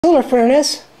Solar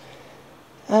furnace.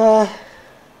 Thought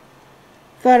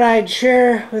I'd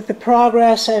share with the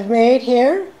progress I've made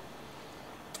here.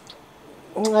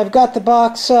 I've got the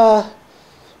box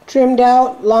trimmed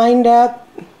out, lined up,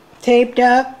 taped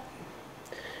up.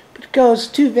 It goes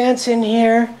two vents in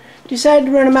here. Decided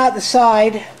to run them out the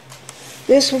side.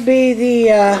 This will be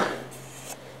the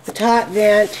top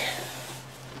vent,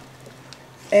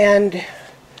 and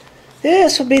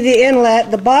this will be the inlet,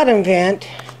 the bottom vent.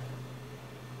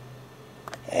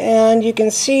 And you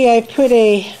can see I've put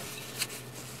a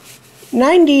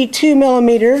 92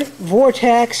 millimeter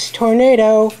Vortex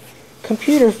Tornado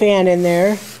computer fan in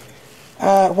there.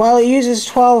 While it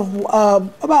uses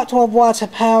about 12 watts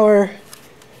of power,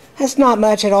 that's not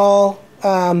much at all.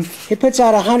 It puts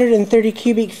out 130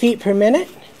 cubic feet per minute.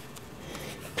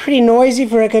 Pretty noisy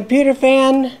for a computer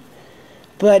fan,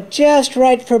 but just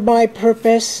right for my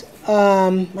purpose.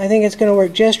 I think it's going to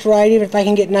work just right, even if I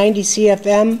can get 90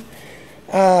 CFM.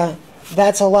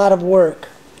 That's a lot of work.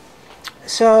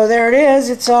 So there it is.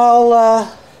 It's all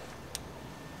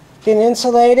been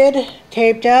insulated,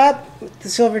 taped up with the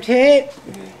silver tape.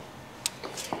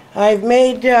 I've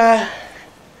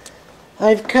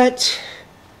cut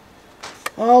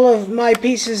all of my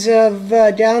pieces of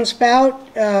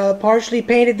downspout, partially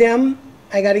painted them.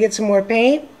 I got to get some more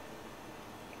paint.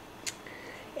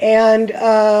 And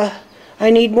I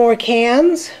need more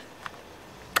cans.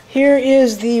 Here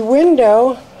is the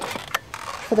window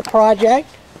for the project.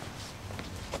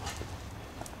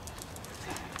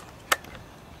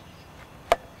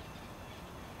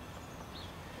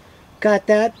 Got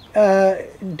that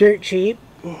dirt cheap.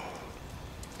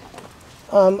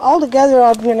 Altogether,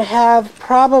 I'm going to have,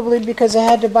 probably because I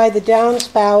had to buy the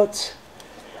downspouts,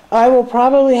 I will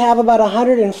probably have about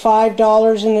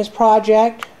 $105 in this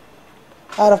project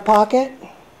out of pocket.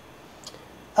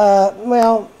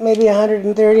 Well, maybe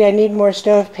 130. I need more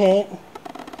stove paint.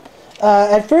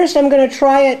 At first I'm going to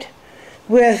try it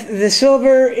with the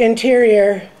silver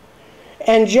interior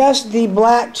and just the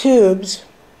black tubes.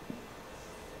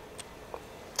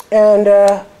 And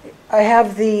I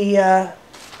have the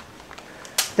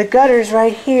gutters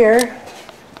right here.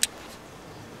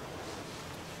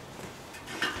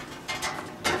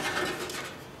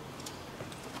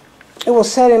 It will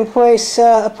set in place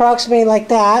approximately like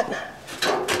that.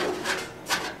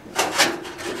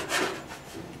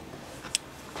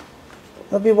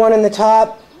 There'll be one in the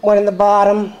top, one in the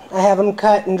bottom. I have them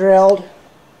cut and drilled.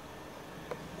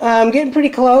 I'm getting pretty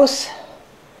close.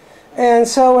 And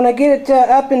so when I get it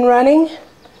up and running,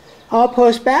 I'll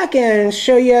post back and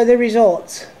show you the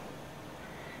results.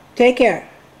 Take care.